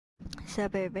What's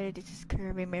up everybody, this is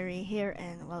Kirby Mary here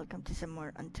and welcome to some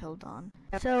more Until Dawn.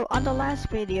 So on the last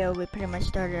video we pretty much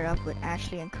started off with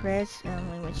Ashley and Chris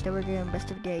in which they were going to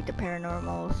investigate the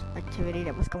paranormal activity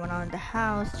that was going on in the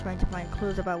house, trying to find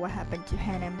clues about what happened to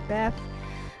Hannah and Beth,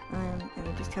 and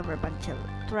we discovered a bunch of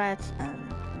threats and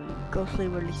ghostly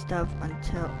worldly stuff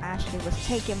until Ashley was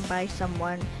taken by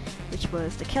someone, which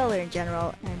was the killer in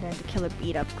general, and then the killer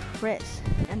beat up Chris.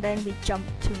 And then we jumped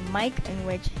to Mike, in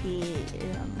which he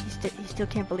still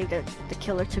can't believe that the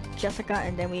killer took Jessica,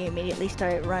 and then we immediately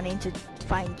started running to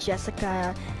find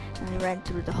Jessica, and we ran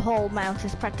through the whole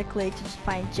mountains practically to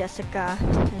find Jessica.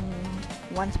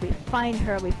 And once we find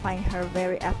her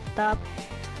very effed up.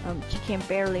 She can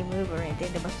barely move or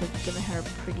anything. They must have given her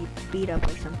pretty beat up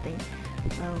or something.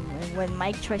 And when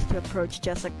Mike tries to approach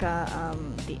Jessica,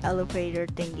 the elevator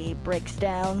thingy breaks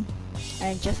down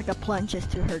and Jessica plunges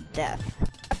to her death.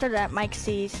 After that, Mike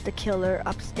sees the killer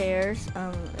upstairs,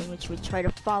 in which we try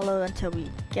to follow until we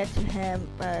get to him,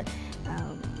 but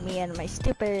me and my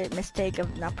stupid mistake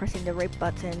of not pressing the right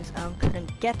buttons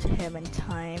couldn't get to him in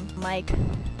time. Mike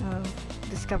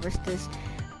discovers this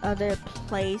other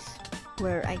place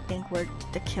where I think where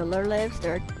the killer lives.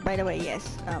 There are, by the way,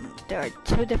 yes, there are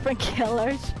two different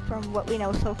killers from what we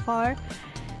know so far.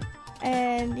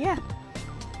 And yeah,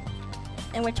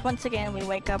 in which once again we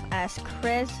wake up as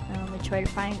Chris. We try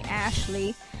to find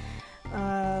Ashley.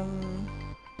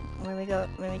 When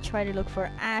we try to look for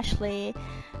Ashley,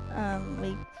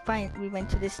 we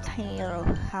went to this tiny little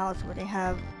house where they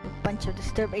have a bunch of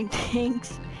disturbing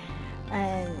things.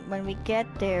 And when we get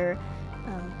there,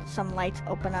 some lights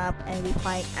open up and we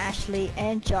find Ashley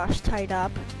and Josh tied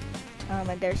up, and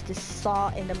there's this saw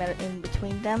in the middle in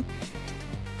between them,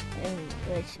 in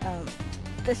which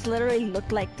this literally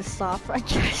looked like the Saw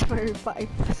franchise for 5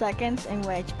 seconds, in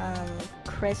which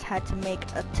Chris had to make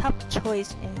a tough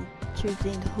choice in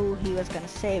choosing who he was gonna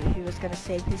save. He was gonna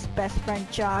save his best friend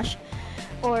Josh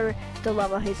or the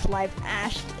love of his life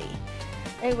Ashley,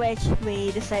 in which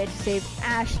we decided to save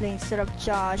Ashley instead of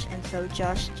Josh, and so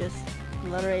Josh just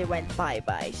literally went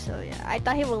bye-bye. So yeah, I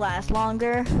thought he would last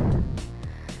longer,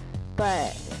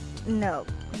 but no,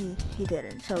 he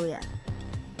didn't. So yeah,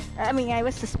 I mean, I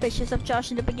was suspicious of Josh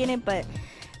in the beginning, but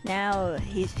now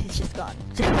he's just gone.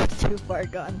 Too far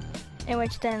gone. In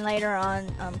which then later on,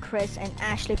 Chris and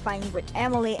Ashley find with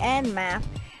Emily and Matt,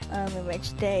 in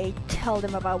which they tell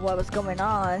them about what was going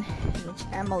on, in which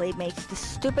Emily makes the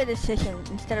stupid decision,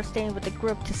 instead of staying with the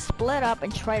group, to split up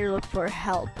and try to look for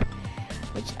help,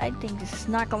 which I think is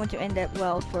not going to end up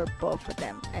well for both of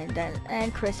them.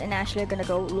 And Chris and Ashley are gonna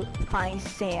go find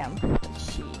Sam, which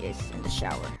she is in the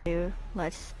shower.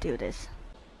 Let's do this.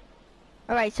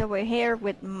 Alright, so we're here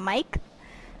with Mike,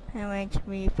 in which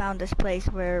we found this place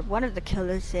where one of the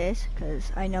killers is, because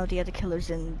I know the other killer's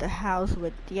in the house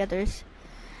with the others.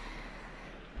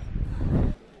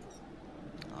 Awesome.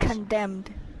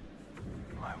 Condemned.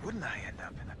 Why wouldn't I end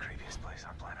up in the creepiest place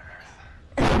on planet Earth?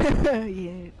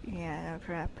 Yeah, no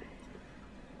crap.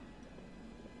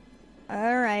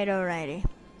 Alrighty.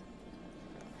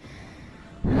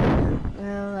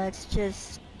 Well, let's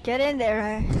just get in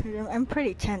there. I'm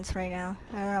pretty tense right now.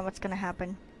 I don't know what's gonna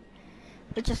happen.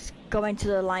 We're just going to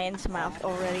the lion's mouth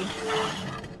already.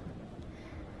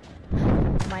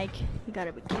 Mike, you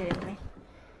gotta be kidding me.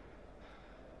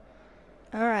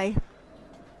 Alright.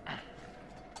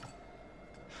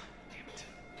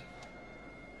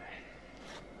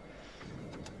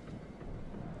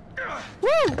 Woo!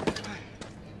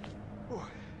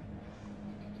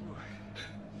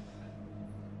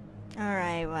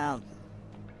 Alright, well,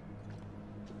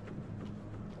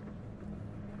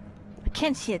 I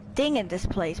can't see a thing in this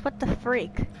place. What the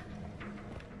freak?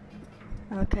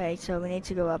 Okay, so we need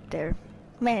to go up there.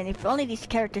 Man, if only these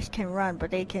characters can run,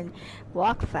 but they can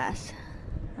walk fast.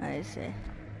 I see.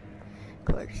 Of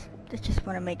course, they just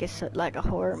want to make it so, like a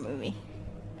horror movie.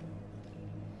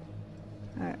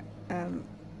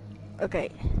 Okay.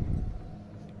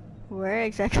 Where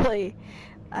exactly?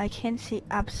 I can see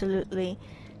absolutely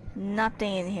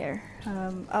nothing in here.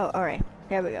 Oh, alright.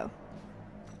 There we go.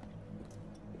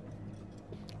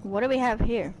 What do we have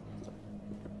here?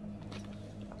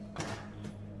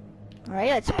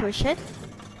 Alright, let's push it.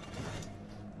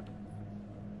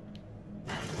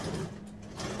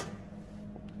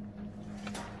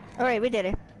 Alright, we did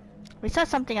it. We saw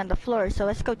something on the floor, so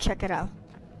let's go check it out.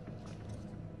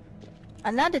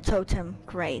 Another totem.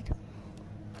 Great.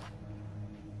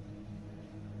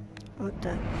 What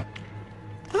the?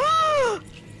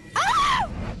 Ah!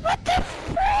 What the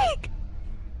freak?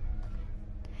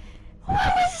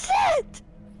 What was that?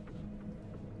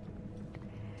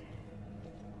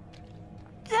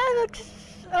 That looks...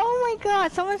 Oh my god,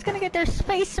 god, someone's gonna get their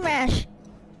face smashed.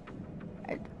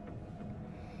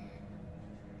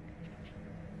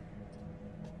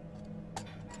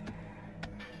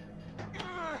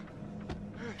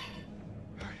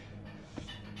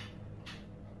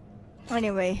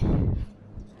 Anyway.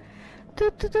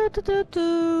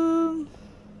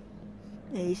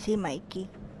 Easy, Mikey.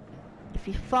 If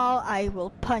you fall, I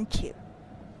will punch you.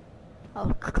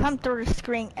 I'll come through the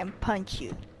screen and punch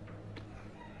you.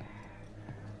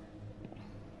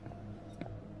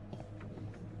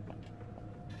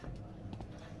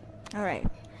 Alright.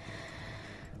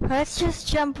 Let's just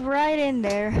jump right in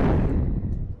there.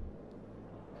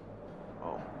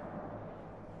 Oh.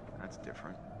 That's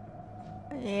different.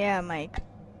 Yeah, Mike.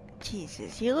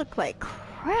 Jesus, you look like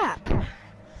crap.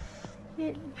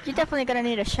 You're definitely gonna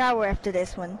need a shower after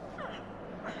this one.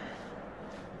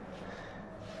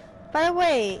 By the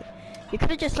way, you could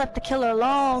have just left the killer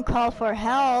alone, call for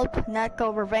help, not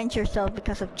go revenge yourself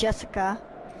because of Jessica.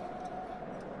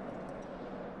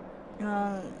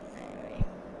 Anyway.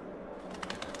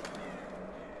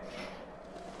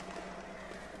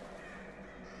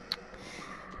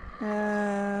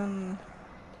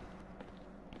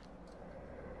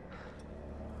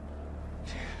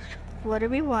 What are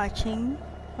we watching?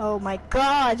 Oh my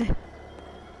god!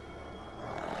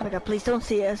 Oh my god, please don't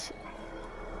see us.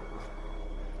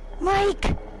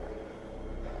 Mike!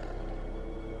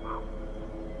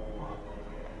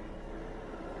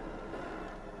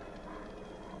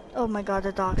 Oh my god,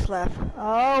 the dog's left.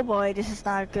 Oh boy, this is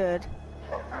not good.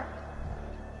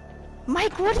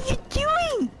 Mike, what are you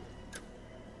doing?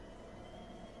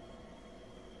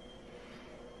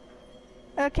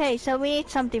 Okay, so we need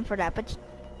something for that, but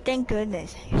thank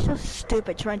goodness. You're so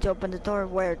stupid trying to open the door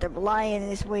where the lion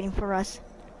is waiting for us.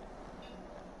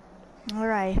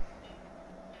 Alright.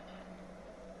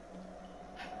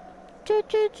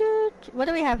 What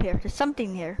do we have here? There's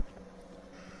something here.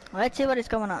 Let's see what is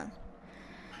going on.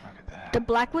 Look at that. The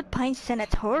Blackwood Pines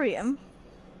Sanatorium.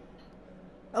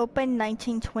 Open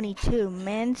 1922.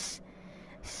 Men's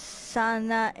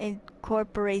Sana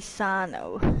Incorporated.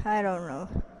 I don't know.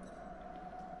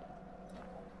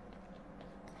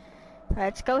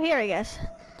 Let's go here, I guess.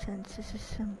 Since this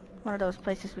is one of those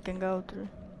places we can go through.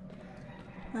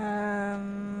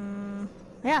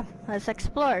 Yeah, let's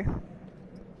explore.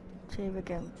 See if we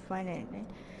can find anything.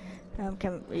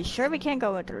 We sure we can't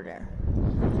go through there?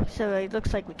 So it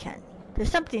looks like we can.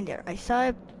 There's something there. I saw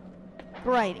it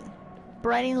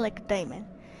brighting like a diamond.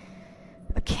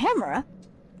 A camera?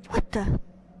 What the?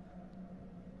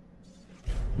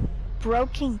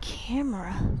 Broken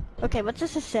camera. Okay, what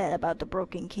does it say about the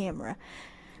broken camera?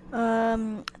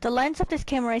 The lens of this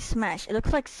camera is smashed. It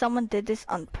looks like someone did this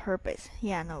on purpose.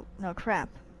 Yeah, no crap.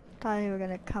 Thought you were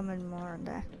gonna comment more on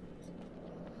that.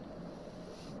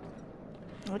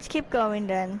 Let's keep going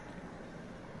then.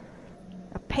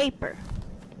 A paper.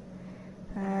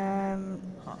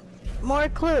 More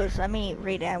clues. Let me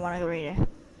read it. I want to read it.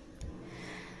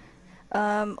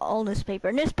 Old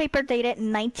newspaper. Newspaper dated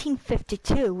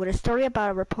 1952 with a story about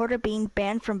a reporter being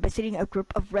banned from visiting a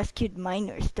group of rescued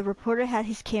miners. The reporter had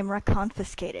his camera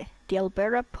confiscated. The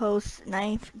Alberta Post,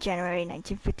 9th January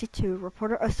 1952.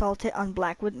 Reporter assaulted on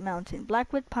Blackwood Mountain.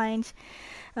 Blackwood Pines.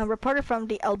 A reporter from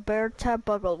the Alberta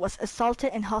Bugle was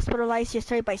assaulted and hospitalized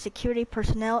yesterday by security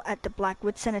personnel at the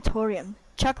Blackwood Sanatorium.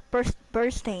 Chuck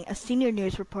Burstein, a senior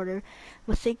news reporter,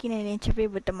 was taking an interview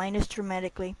with the miners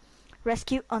dramatically.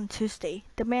 Rescued on Tuesday.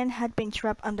 The man had been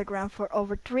trapped underground for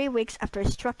over 3 weeks after a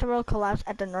structural collapse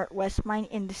at the Northwest Mine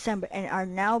in December and are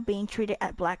now being treated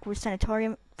at Blackwood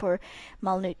Sanatorium for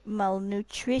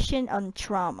malnutrition and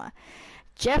trauma.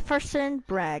 Jefferson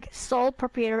Bragg, sole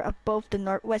proprietor of both the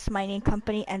Northwest Mining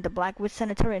Company and the Blackwood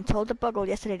Sanatorium, told the Bugle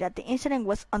yesterday that the incident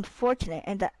was unfortunate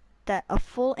and that a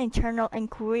full internal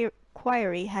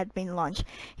inquiry had been launched.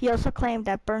 He also claimed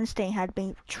that Bernstein had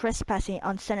been trespassing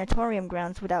on sanatorium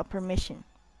grounds without permission.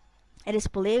 It is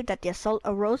believed that the assault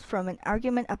arose from an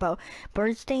argument about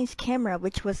Bernstein's camera,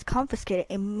 which was confiscated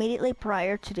immediately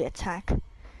prior to the attack.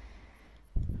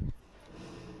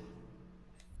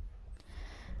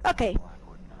 Okay.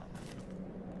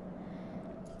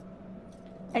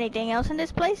 Anything else in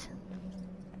this place?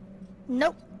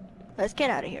 Nope. Let's get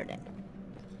out of here then.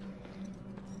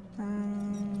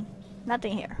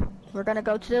 Nothing here. We're gonna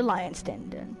go to the lion's den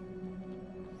then.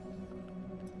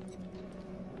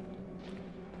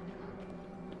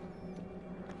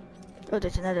 Oh,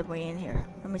 there's another way in here.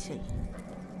 Let me see.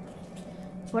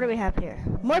 What do we have here?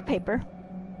 More paper.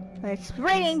 It's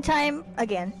raining time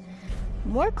again.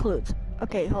 More clues.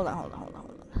 Okay, hold on.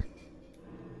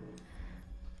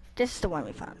 This is the one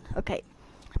we found. Okay.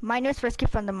 Miners rescued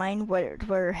from the mine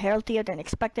were healthier than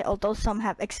expected, although some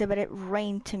have exhibited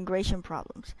reintegration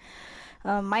problems.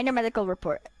 Minor medical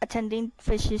report. Attending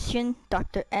physician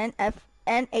Dr.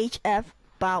 N.H.F.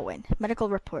 Bowen. Medical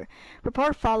report.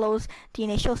 Report follows the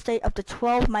initial state of the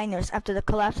 12 miners after the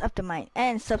collapse of the mine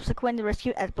and subsequent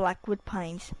rescue at Blackwood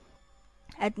Pines.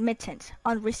 Admittance.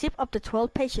 On receipt of the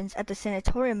 12 patients at the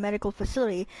sanatorium medical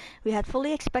facility, we had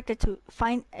fully expected to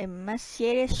find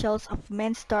emaciated shells of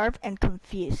men starved and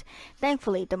confused.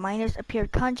 Thankfully, the miners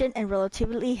appeared cogent and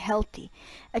relatively healthy,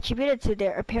 attributed to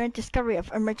their apparent discovery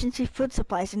of emergency food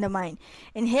supplies in the mine.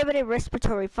 Inhibited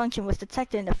respiratory function was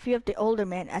detected in a few of the older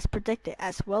men as predicted,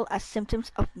 as well as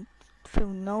symptoms of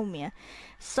pneumonia.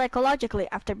 Psychologically,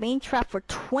 after being trapped for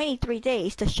 23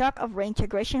 days, the shock of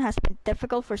reintegration has been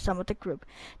difficult for some of the group.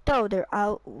 Though their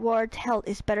outward health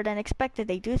is better than expected,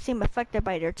 they do seem affected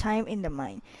by their time in the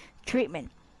mine.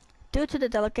 Treatment. Due to the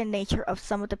delicate nature of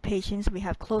some of the patients we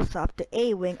have closed off the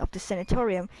A wing of the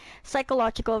sanatorium,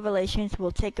 psychological evaluations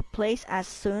will take place as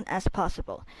soon as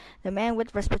possible. The men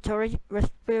with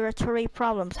respiratory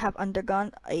problems have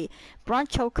undergone a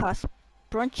bronchoscopy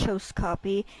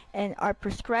and are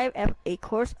prescribed a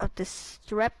course of the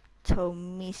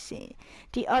streptomycin.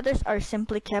 The others are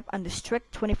simply kept under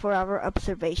strict 24-hour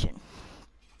observation.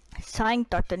 Signed,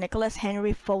 Dr. Nicholas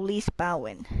Henry Foley's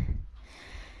Bowen.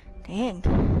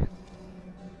 Dang.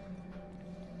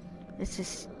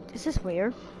 This is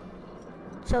weird.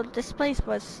 So this place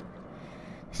has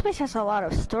a lot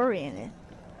of story in it.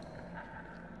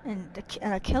 And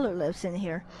a killer lives in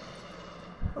here.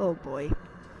 Oh boy.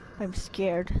 I'm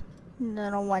scared. I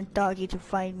don't want Doggy to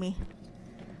find me.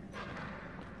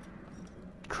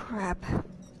 Crap.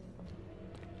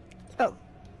 Oh.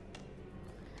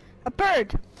 A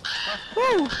bird!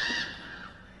 Woo!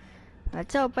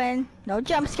 Let's open. No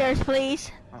jump scares,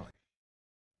 please.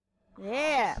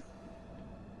 Yeah.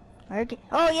 Okay.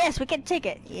 Oh yes, we can take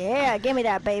it. Yeah, give me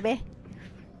that, baby.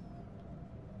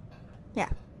 Yeah.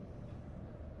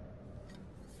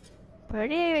 Where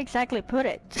do you exactly put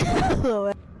it?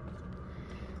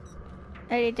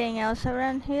 Anything else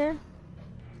around here?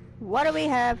 What do we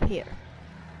have here?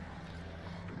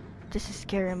 This is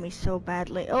scaring me so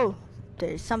badly. Oh,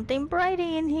 there's something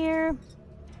brighty in here.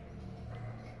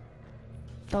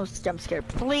 Don't jump scare,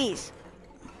 please.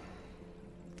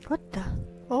 What the?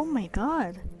 Oh my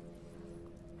god.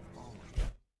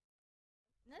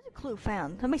 Another clue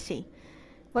found. Let me see.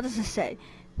 What does it say?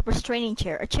 Restraining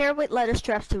chair. A chair with leather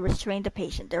straps to restrain the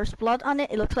patient. There's blood on it.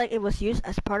 It looks like it was used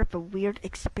as part of a weird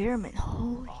experiment.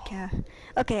 Holy cow.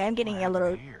 Okay, I'm getting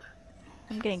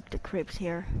the creeps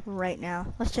here right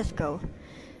now. Let's just go.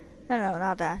 No,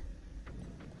 not that.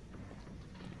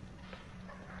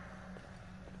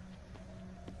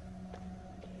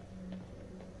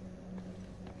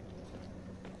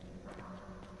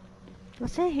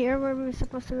 Was it here where we were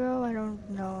supposed to go? I don't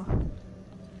know.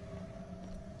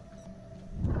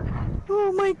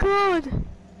 Oh my god!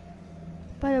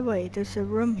 By the way, there's a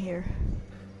room here.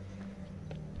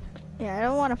 Yeah, I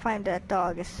don't want to find that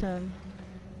dog as soon.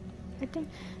 I think...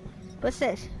 What's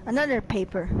this? Another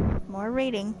paper. More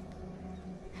reading.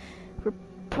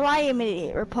 Reply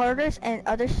immediately. Reporters and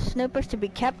other snoopers to be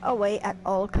kept away at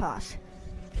all costs.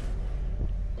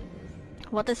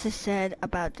 What does it say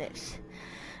about this?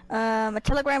 A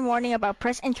telegram warning about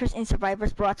press interest in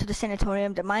survivors brought to the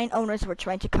sanatorium. The mine owners were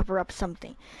trying to cover up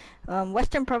something.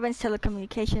 Western Province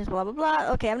Telecommunications, blah blah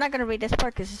blah. Okay, I'm not gonna read this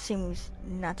part because it seems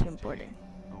not too important.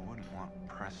 Who wouldn't want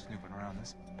press snooping around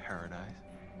this paradise?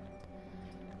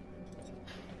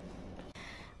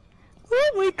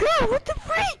 Oh my god, what the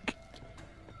freak?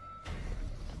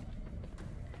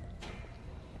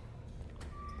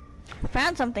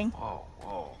 Found something.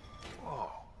 Whoa.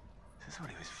 Is this what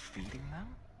he was feeding them?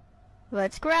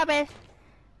 Let's grab it.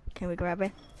 Can we grab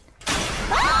it?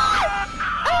 Ah!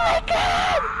 Oh my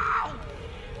god!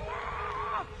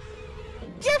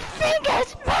 Your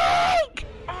finger's big!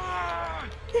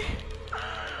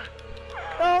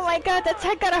 Oh my god, that's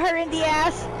gotta hurt in the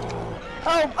ass.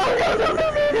 Oh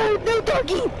no,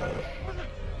 doggy!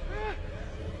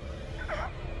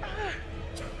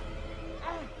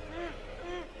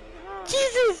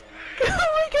 Jesus! Oh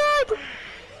my god!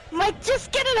 Mike,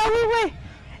 just get it out of the way!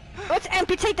 Let's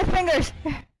amputate the fingers!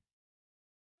 It'll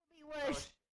be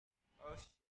worse. Oh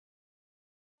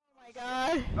my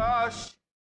god. sh...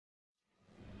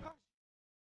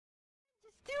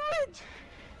 Just do it!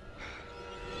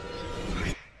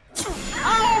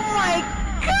 Oh my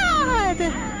god!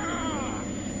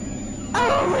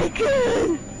 Oh my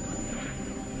god!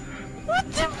 What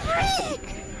the freak?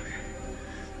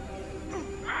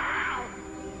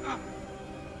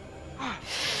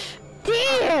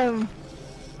 Damn!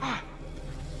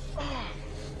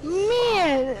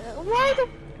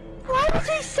 Why would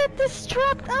they set this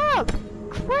strapped up?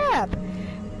 Crap.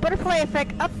 Butterfly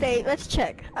effect update. Let's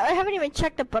check. I haven't even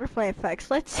checked the butterfly effects.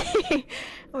 Let's see.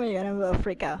 Oh my god, I'm gonna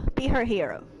freak out. Be her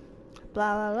hero.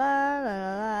 Blah blah blah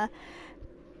blah blah.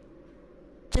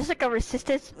 Jessica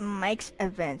resisted Mike's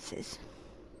advances.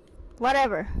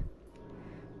 Whatever.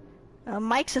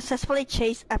 Mike successfully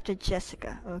chased after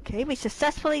Jessica. Okay, we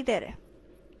successfully did it.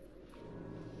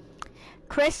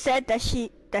 Chris said that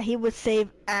he would save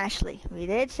Ashley. We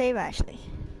did save Ashley.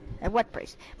 At what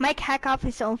price? Mike hacked off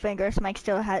his own fingers. Mike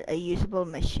still had a usable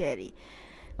machete.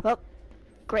 Well,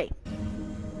 great.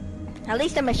 At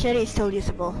least the machete is still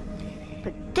usable.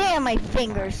 But damn my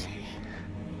fingers.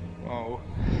 Oh.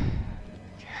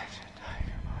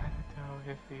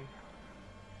 Iffy.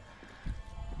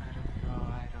 Let him go.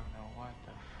 I don't know what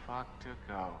the fuck to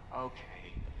go.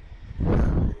 Okay.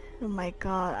 Oh my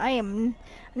god,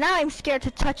 now I'm scared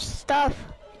to touch stuff.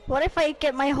 What if I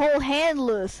get my whole hand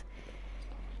loose?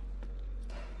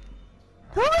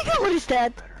 Oh my god, what is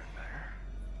that?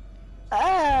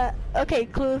 Okay,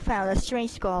 clue found. A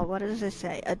strange skull. What does it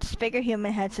say? A disfigured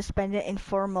human head suspended in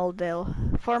formaldehyde.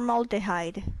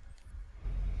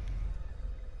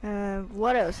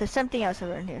 What else? There's something else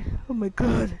around here. Oh my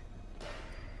god.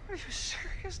 Are you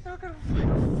serious? Not gonna find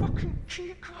a fucking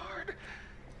key card?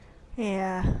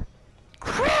 Yeah.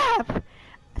 Crap!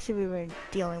 I see we were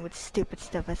dealing with stupid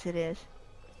stuff as it is.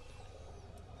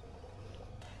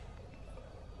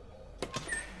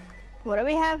 What do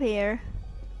we have here?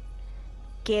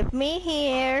 Give me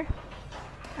here.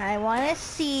 I wanna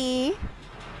see.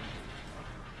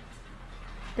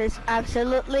 There's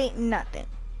absolutely nothing.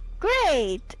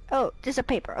 Great! Oh, there's a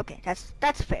paper. Okay,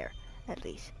 that's fair, at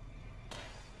least.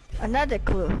 Another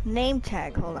clue. Name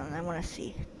tag. Hold on, I want to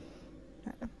see.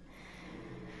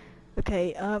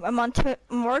 Okay, a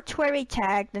mortuary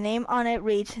tag. The name on it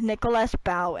reads Nicholas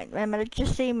Bowen.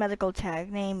 Emergency medical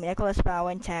tag. Name Nicholas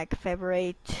Bowen. Tag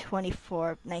February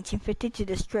 24, 1952.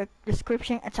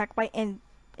 Description: attacked by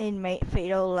inmate.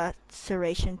 Fatal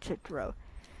laceration to throat.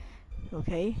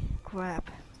 Okay, crap.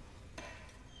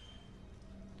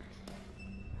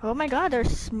 Oh my god,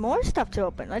 there's more stuff to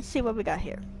open. Let's see what we got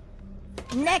here.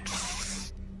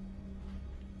 Next!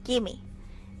 Gimme.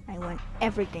 I want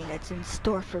everything that's in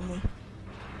store for me.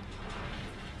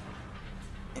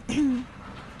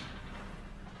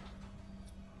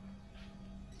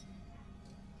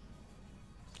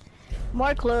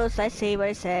 More clues. I see what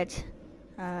it said.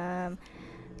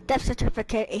 Death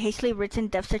certificate. A hastily written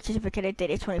death certificate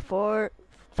dated 24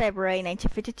 February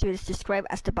 1952 is described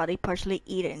as the body partially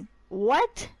eaten.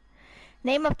 What?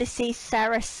 Name of deceased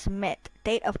Sarah Smith.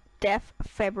 Date of death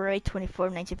February 24,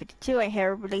 1952. I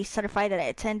hereby certify that I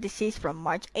attend deceased from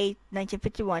March 8,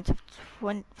 1951 to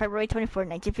February 24,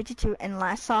 1952 and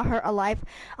last saw her alive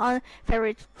on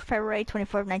February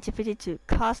 24, 1952.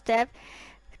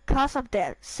 Cause of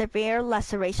death, severe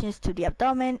lacerations to the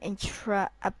abdomen,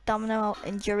 intra-abdominal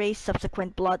injury,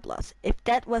 subsequent blood loss. If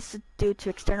that was due to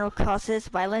external causes,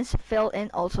 violence, fill in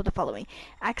also the following.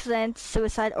 Accident,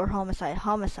 suicide, or homicide.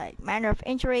 Homicide. Manner of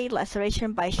injury,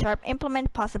 laceration by sharp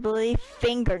implement, possibility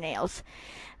fingernails.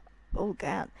 Oh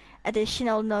god.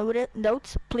 Additional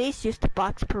notes, please use the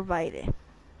box provided.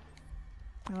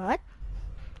 What?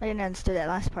 I didn't understand that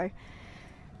last part.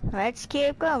 Let's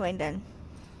keep going then.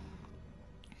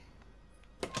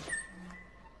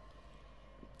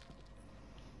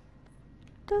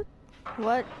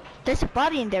 What? There's a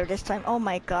body in there this time. Oh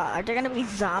my god. Are there gonna be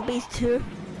zombies too?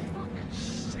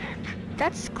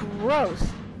 That's gross.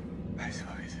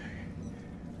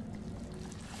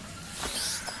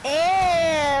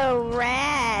 Ew,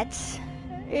 rats.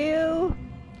 Ew.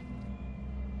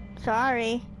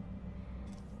 Sorry.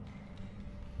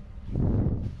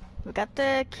 We got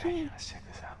the key. Let's check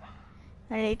this out.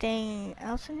 Anything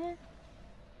else in here?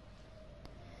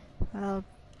 Well,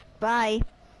 bye.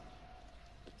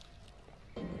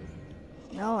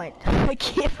 No, I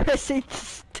keep pressing the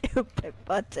stupid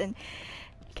button.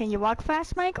 Can you walk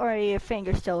fast, Mike, or are your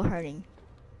fingers still hurting?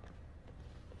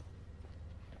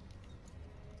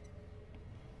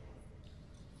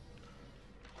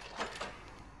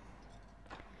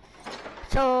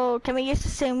 So, can we use the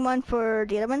same one for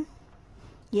the other one?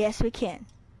 Yes, we can.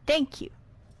 Thank you.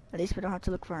 At least we don't have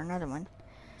to look for another one.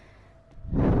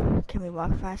 Can we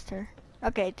walk faster?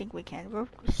 Okay, I think we can.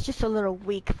 It's just a little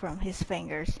weak from his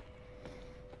fingers.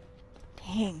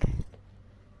 Dang.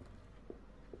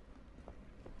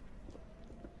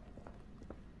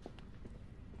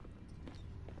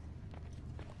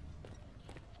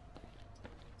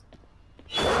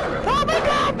 Oh my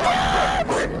god!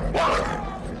 Run!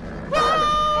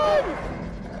 Run!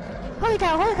 Holy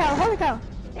cow, holy cow, holy cow!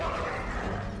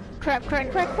 Crap,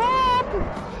 crap, crap, crap!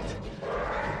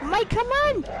 Mike, come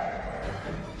on!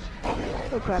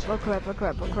 Oh crap, oh crap, oh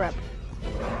crap, oh crap.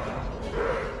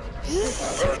 This is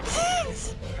so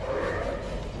tense!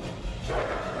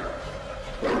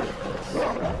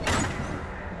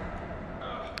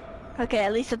 Okay,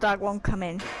 at least the dog won't come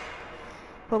in.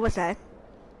 What was that?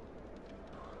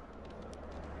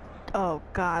 Oh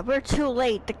god, we're too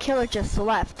late. The killer just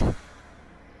left.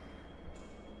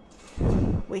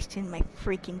 Wasting my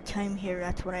freaking time here,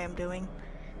 that's what I am doing.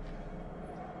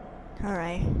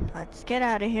 Alright, let's get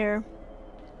out of here.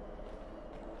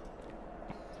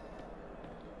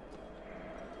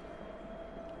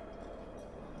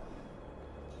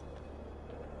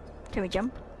 Can we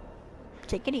jump?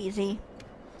 Take it easy.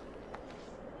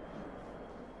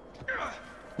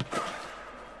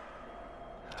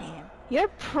 Damn. You're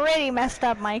pretty messed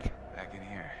up, Mike. Back in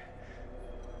here.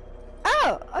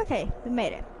 Oh, okay. We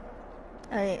made it.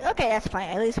 Okay, that's fine.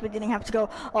 At least we didn't have to go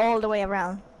all the way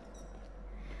around.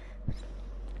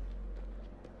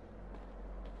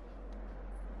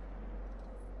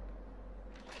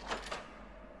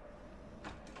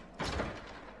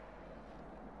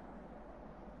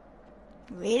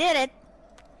 We did it.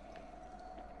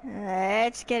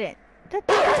 Let's get it.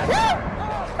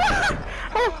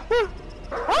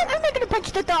 What? I'm not gonna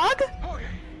punch the dog.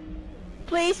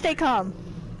 Please stay calm.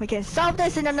 We can solve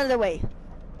this in another way.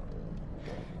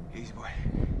 Easy, boy.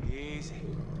 Easy.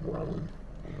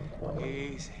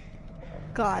 Easy.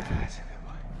 God. That's a good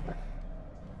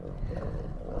boy.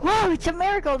 Wow, it's a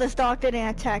miracle this dog didn't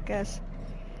attack us.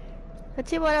 Let's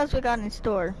see what else we got in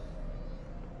store.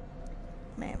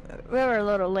 Man, we were a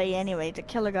little late anyway. The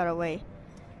killer got away.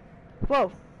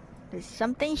 Whoa. There's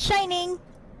something shining.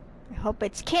 I hope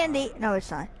it's candy. No,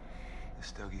 it's not. The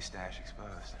stogie stash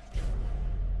exposed.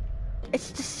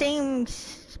 It's the same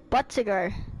butt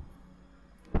cigar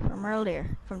from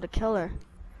earlier, from the killer.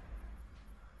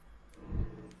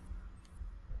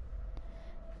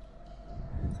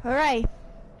 Alright.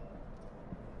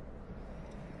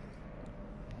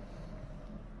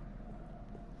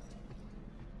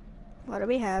 What do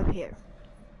we have here?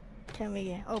 Can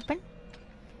we open?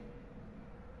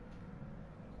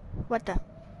 What the?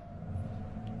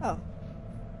 Oh.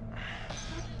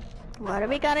 What do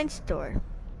we got in store?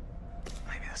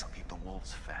 Maybe this will keep the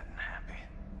wolves fat and happy.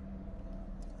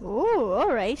 Ooh,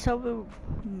 alright, so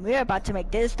we're about to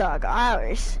make this dog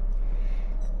ours.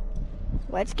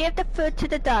 Let's give the food to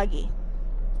the doggy.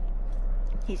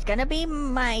 He's gonna be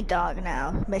my dog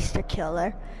now, Mr.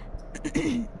 Killer.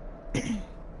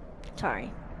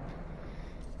 Sorry.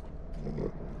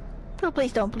 Oh,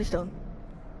 please don't, please don't.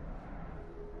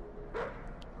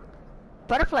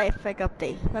 Butterfly effect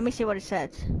update. Let me see what it says.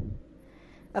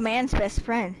 A man's best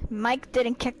friend. Mike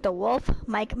didn't kick the wolf.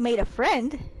 Mike made a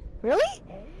friend. Really?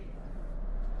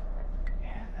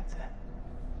 Yeah, that's it.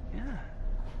 Yeah.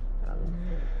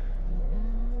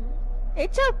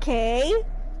 It's okay.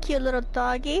 Cute little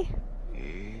doggy.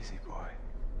 Easy, boy.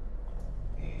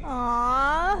 Easy.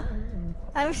 Aww.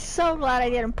 I'm so glad I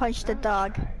didn't punch the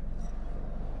dog.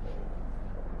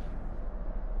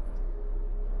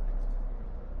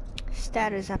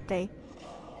 Status update.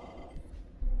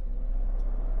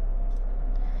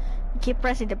 Keep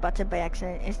pressing the button by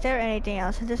accident. Is there anything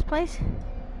else in this place?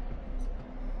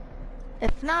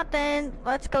 If not, then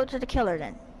let's go to the killer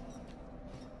then.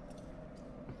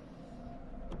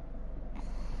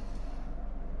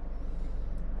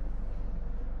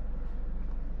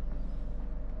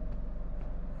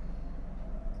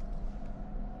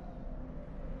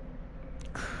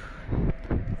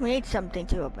 We need something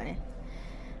to open it.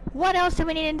 What else do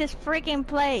we need in this freaking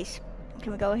place?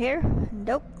 Can we go here?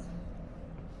 Nope.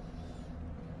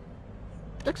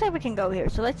 Looks like we can go here,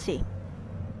 so let's see.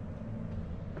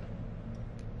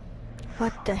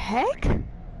 What the heck?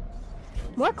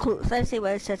 More clues. Let's see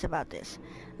what it says about this.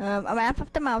 A map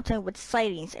of the mountain with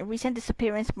sightings and recent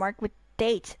disappearance marked with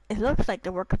dates. It looks like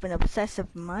the work of an obsessive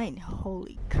mind.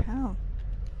 Holy cow.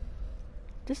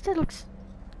 This dude looks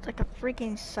like a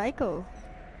freaking psycho.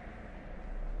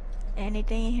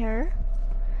 Anything here?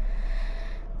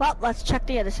 Well, let's check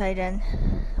the other side then.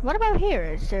 What about here?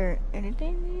 Is there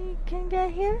anything you can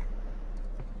get here?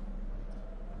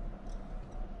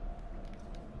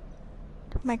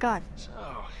 Oh my god. So,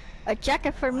 A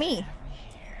jacket for me.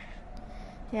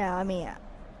 Yeah, I mean,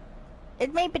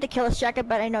 it may be the killer's jacket,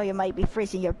 but I know you might be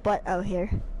freezing your butt out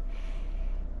here.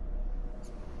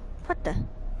 What the?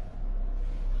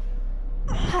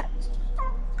 Ha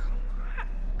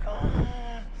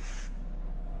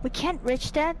We can't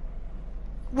reach that?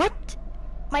 What?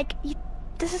 Mike,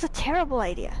 this is a terrible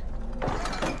idea.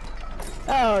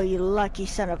 Oh, you lucky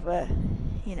son of a,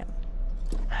 you know.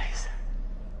 Nice.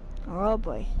 Oh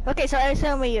boy. Okay, so I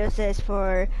assume we use this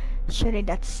for shutting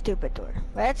that stupid door.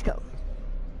 Let's go.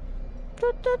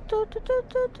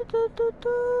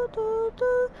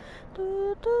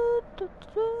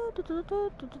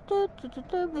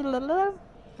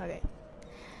 Okay.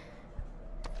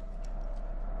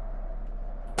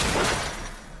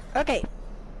 Okay.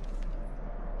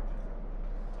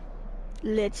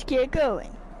 Let's get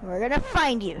going. We're gonna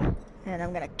find you. And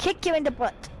I'm gonna kick you in the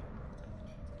butt.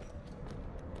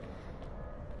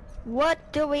 What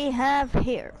do we have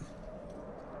here?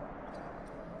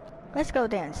 Let's go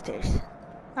downstairs.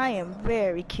 I am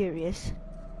very curious.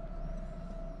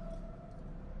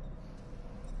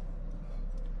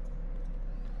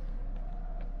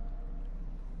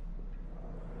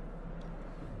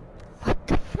 What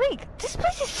the freak? This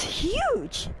place is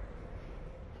huge!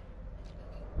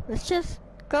 Let's just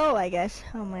go, I guess.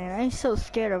 Oh man, I'm so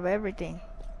scared of everything.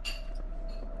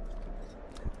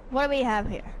 What do we have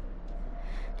here?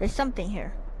 There's something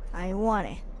here. I want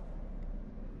it.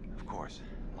 Of course,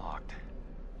 locked.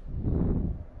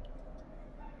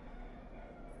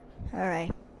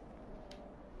 Alright.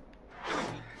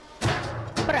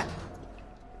 Put up.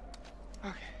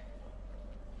 Okay.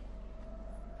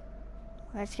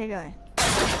 Let's get going.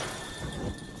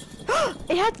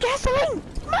 It had gasoline!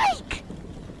 Mike!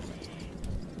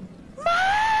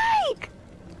 Mike!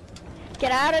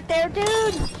 Get out of there,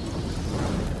 dude!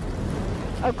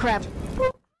 Oh crap.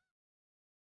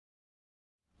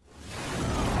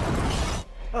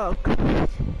 Oh god.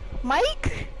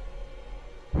 Mike?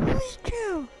 Mike!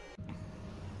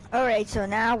 Alright, so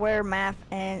now we're Math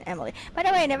and Emily. By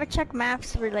the way, I never checked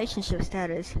Math's relationship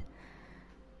status.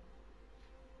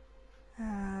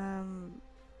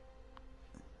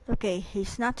 Okay,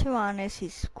 he's not too honest,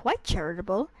 he's quite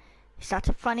charitable. He's not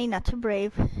too funny, not too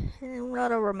brave, a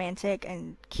little romantic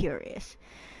and curious.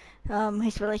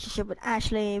 His relationship with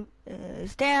Ashley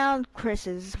is down, Chris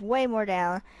is way more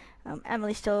down,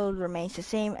 Emily still remains the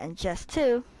same, and Jess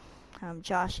too.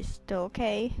 Josh is still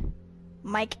okay.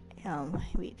 Mike,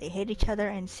 they hate each other,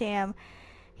 and Sam,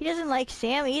 he doesn't like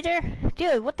Sam either.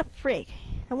 Dude, what the freak?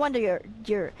 No wonder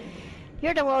you're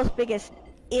the world's biggest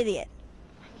idiot.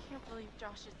 I can't believe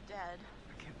Josh is dead.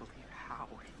 I can't believe how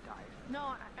he died. No,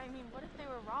 I mean, what if they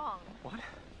were wrong? What?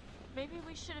 Maybe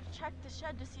we should have checked the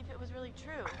shed to see if it was really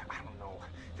true. I don't know.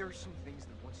 There are some things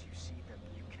that once you see them,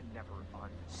 you can never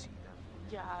unsee them.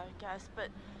 Yeah, I guess, but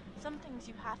some things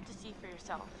you have to see for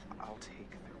yourself. I'll take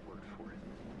their word for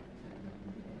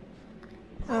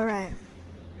it. Alright.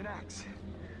 An axe.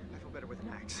 I feel better with an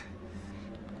axe.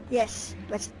 Yes,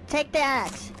 let's take the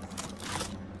axe.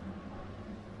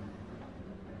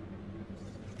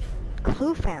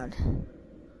 Clue found.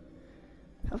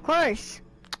 Of course.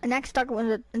 An axe stuck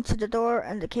into the door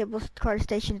and the cable car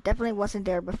station definitely wasn't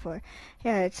there before.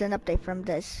 Yeah, it's an update from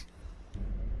this.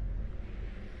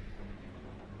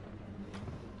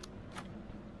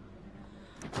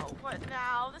 Oh, what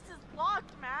now? This is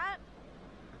locked, Matt.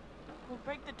 We'll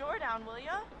break the door down, will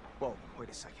ya? Whoa, wait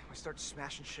a second. We start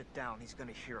smashing shit down, he's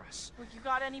gonna hear us. Well, you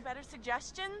got any better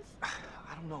suggestions?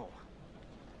 I don't know.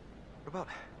 What about...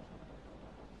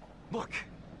 Look!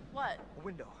 What? A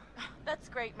window. That's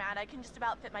great, Matt. I can just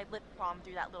about fit my lip balm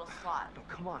through that little slot. No,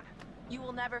 come on. You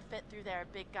will never fit through there,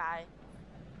 big guy.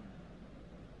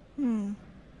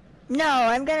 No,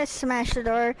 I'm gonna smash the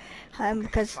door,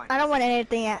 because I don't want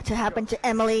anything to happen to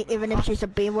Emily, even if she's a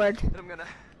B word. And I'm gonna...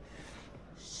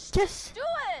 Just... Do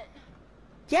it!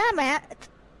 Yeah, Matt.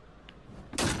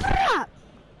 Brah!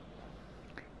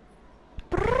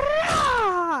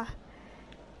 Brah!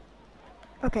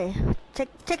 Okay,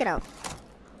 take it out.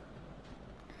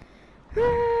 Pull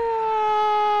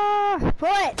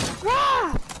it!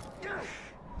 Ah!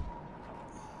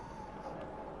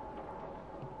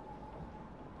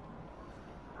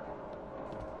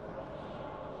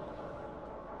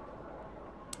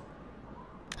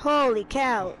 Holy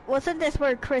cow! Wasn't this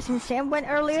where Chris and Sam went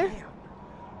earlier? Damn.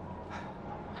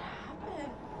 What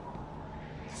happened?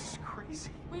 This is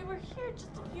crazy. We were here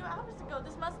just a few hours ago.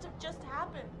 This must have just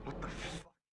happened. What the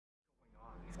fuck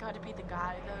It's got to be the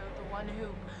guy, the one who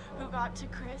got to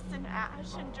Chris and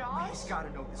Ash and Josh. He's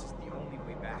gotta know this is the only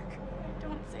way back.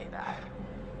 Don't say that.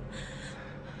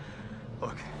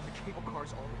 Look, the cable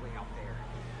car's all the way out there.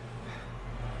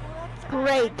 Well, that's Great.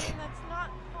 I mean, that's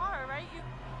not far, right? You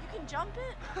can jump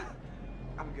it.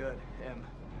 I'm good, Em.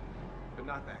 But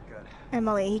not that good.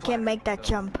 Emily, he can't make that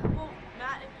jump. Well,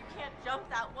 Matt, if you can't jump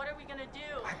that, what are we gonna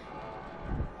do?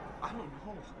 I don't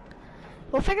know.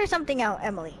 We'll figure something out,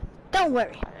 Emily. Don't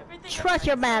worry. Everything Trust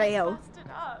your Mario.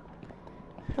 busted up.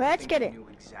 Let's I get think it. they knew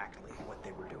exactly what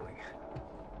they were doing.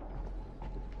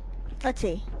 Let's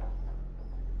see.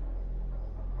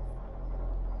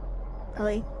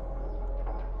 Ellie?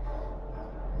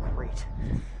 Great.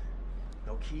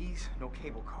 No keys, no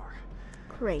cable car.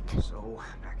 Great. So,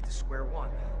 back to square one.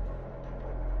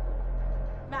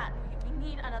 Matt, we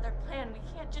need another plan. We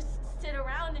can't just sit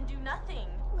around and do nothing.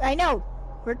 I know.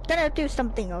 We're gonna do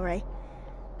something, alright?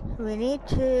 We need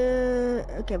to...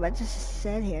 Okay, what does it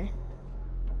say here?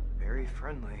 Very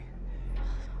friendly.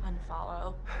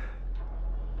 Unfollow.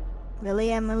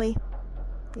 Really, Emily?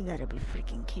 You gotta be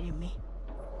freaking kidding me.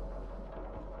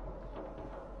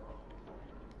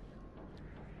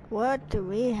 What do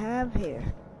we have here?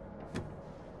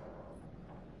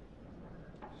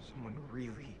 Someone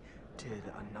really did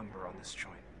a number on this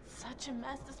joint. Such a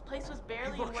mess. This place was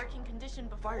barely Hey, look. in working condition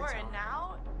Fire before, tower. and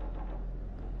now...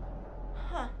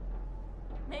 Huh.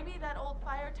 Maybe that old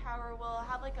fire tower will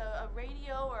have like a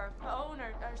radio or a phone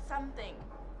or something.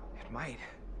 It might.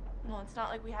 Well, it's not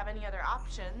like we have any other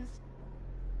options.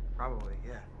 Probably,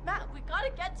 yeah. Matt, we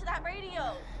gotta get to that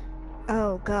radio!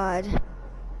 Oh, God.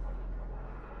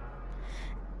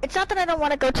 It's not that I don't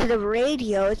want to go to the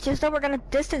radio, it's just that we're gonna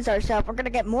distance ourselves. We're gonna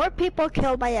get more people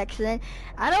killed by accident.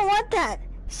 I don't want that.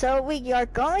 So we are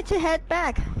going to head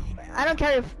back. I don't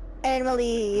care if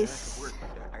Emily Yeah, is... that's the word,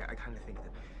 but I kind of think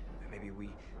that maybe we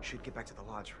should get back to the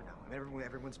lodge for now. I mean,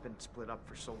 everyone's been split up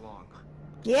for so long.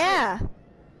 Yeah.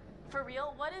 For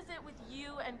real, what is it with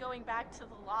you and going back to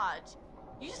the lodge?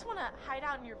 You just want to hide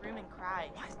out in your room and cry.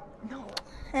 What? No.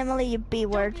 Emily, you B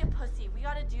word. Don't be a pussy. We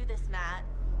gotta do this, Matt.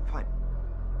 Fine.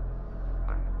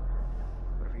 Fine.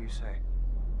 Whatever you say.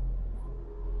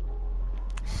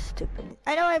 Stupid.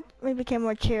 I know we became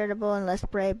more charitable and less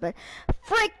brave, but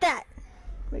freak that!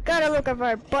 We gotta look at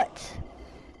our butts.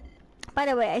 By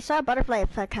the way, I saw a butterfly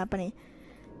effect happening.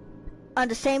 On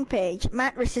the same page,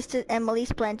 Matt resisted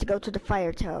Emily's plan to go to the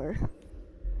fire tower.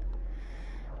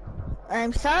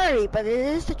 I'm sorry, but it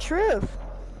is the truth.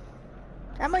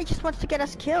 Emily just wants to get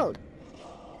us killed.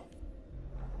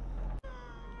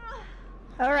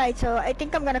 Alright, so I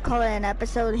think I'm gonna call it an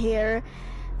episode here.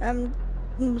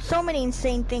 So many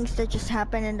insane things that just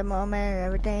happened in the moment and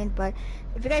everything, but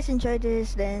if you guys enjoyed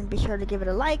this, then be sure to give it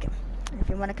a like. If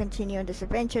you want to continue on this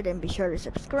adventure, then be sure to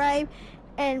subscribe,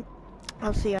 and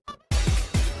I'll see you